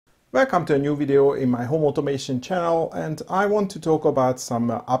Welcome to a new video in my home automation channel, and I want to talk about some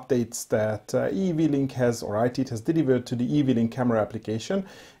updates that eWeLink has, or IT has delivered to the eWeLink camera application.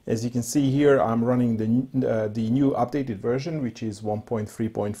 As you can see here, I'm running the new updated version, which is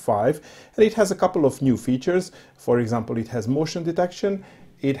 1.3.5, and it has a couple of new features. For example, it has motion detection.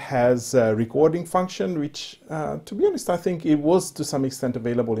 It has a recording function, which, to be honest, I think it was to some extent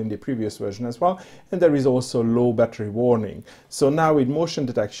available in the previous version as well. And there is also low battery warning. So now with motion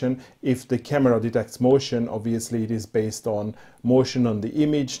detection, if the camera detects motion, obviously it is based on motion on the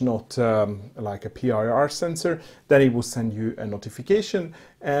image, not like a PIR sensor, then it will send you a notification.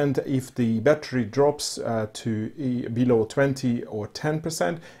 And if the battery drops to below 20 or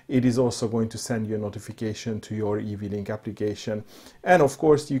 10%, it is also going to send you a notification to your eWeLink application. And of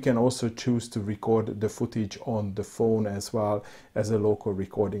course, you can also choose to record the footage on the phone as well as a local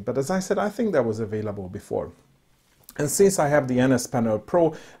recording. But as I said, I think that was available before. And since I have the NSPanel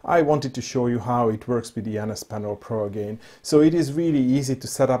Pro, I wanted to show you how it works with the NSPanel Pro again. So it is really easy to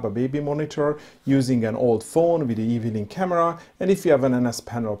set up a baby monitor using an old phone with the eWeLink camera. And if you have an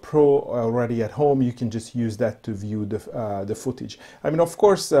NSPanel Pro already at home, you can just use that to view the footage. I mean, of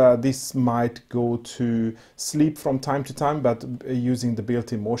course, this might go to sleep from time to time, but using the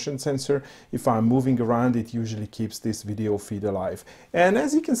built-in motion sensor, if I'm moving around, it usually keeps this video feed alive. And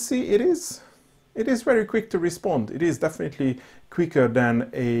as you can see, it is very quick to respond. It is definitely quicker than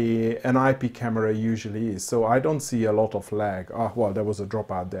an IP camera usually is. So I don't see a lot of lag. Well, there was a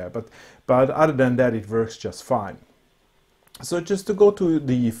dropout there, but other than that, it works just fine. So just to go to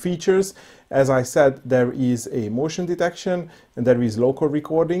the features, as I said, there is a motion detection and there is local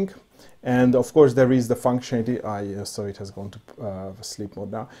recording. And of course, there is the functionality. So it has gone to sleep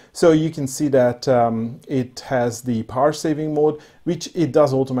mode now. So you can see that it has the power saving mode, which it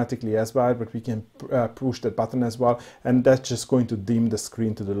does automatically as well, but we can push that button as well. And that's just going to dim the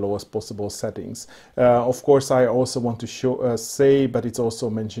screen to the lowest possible settings. Of course, I also want to say, but it's also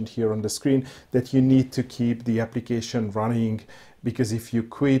mentioned here on the screen, that you need to keep the application running, because if you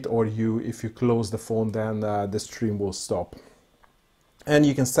quit or if you close the phone, then the stream will stop. And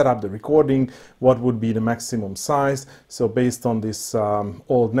you can set up the recording, what would be the maximum size. So based on this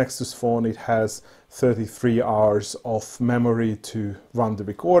old Nexus phone, it has 33 hours of memory to run the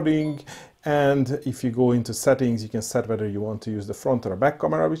recording. And if you go into settings, you can set whether you want to use the front or a back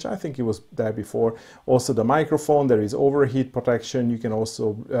camera, which I think it was there before. Also the microphone, there is overheat protection. You can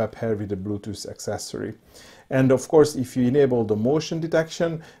also pair with a Bluetooth accessory. And of course, if you enable the motion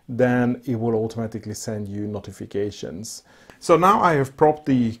detection, then it will automatically send you notifications. So now I have propped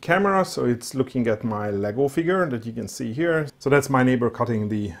the camera, so it's looking at my Lego figure that you can see here. So that's my neighbor cutting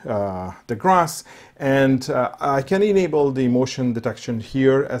the grass, and I can enable the motion detection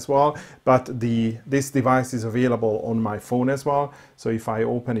here as well, but this device is available on my phone as well. So if I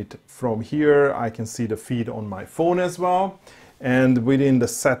open it from here, I can see the feed on my phone as well. And within the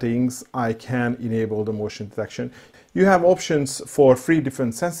settings, I can enable the motion detection. You have options for 3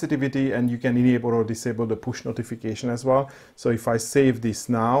 different sensitivity, and you can enable or disable the push notification as well. So if I save this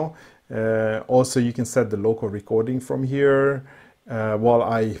now, also you can set the local recording from here. While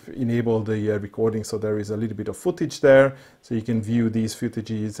I enable the recording, so there is a little bit of footage there, so you can view these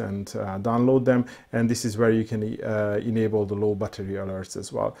footages and download them. And this is where you can enable the low battery alerts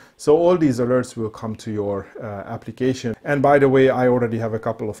as well. So all these alerts will come to your application. And by the way, I already have a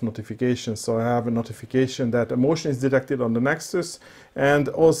couple of notifications. So I have a notification that a motion is detected on the Nexus, and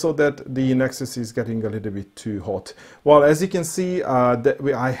also that the Nexus is getting a little bit too hot. Well, as you can see,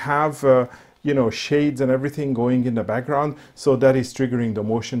 I have shades and everything going in the background, so that is triggering the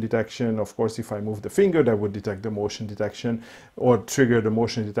motion detection. Of course, if I move the finger, that would detect the motion detection or trigger the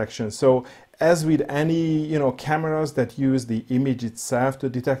motion detection. So as with any cameras that use the image itself to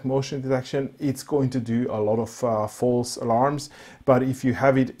detect motion detection, it's going to do a lot of false alarms. But if you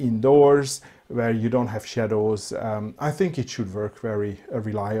have it indoors where you don't have shadows, I think it should work very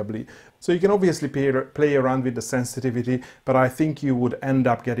reliably. So you can obviously play around with the sensitivity, but I think you would end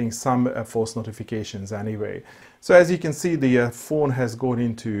up getting some false notifications anyway. So as you can see, the phone has gone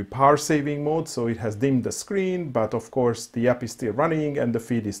into power saving mode, so it has dimmed the screen, but of course the app is still running and the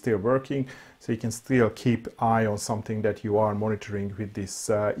feed is still working, so you can still keep eye on something that you are monitoring with this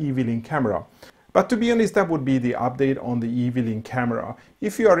eWeLink camera. But to be honest, that would be the update on the eWeLink camera.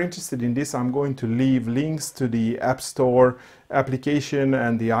 If you are interested in this, I'm going to leave links to the App Store application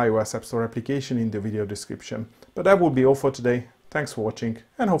and the iOS App Store application in the video description. But that will be all for today. Thanks for watching,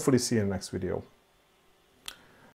 and hopefully see you in the next video.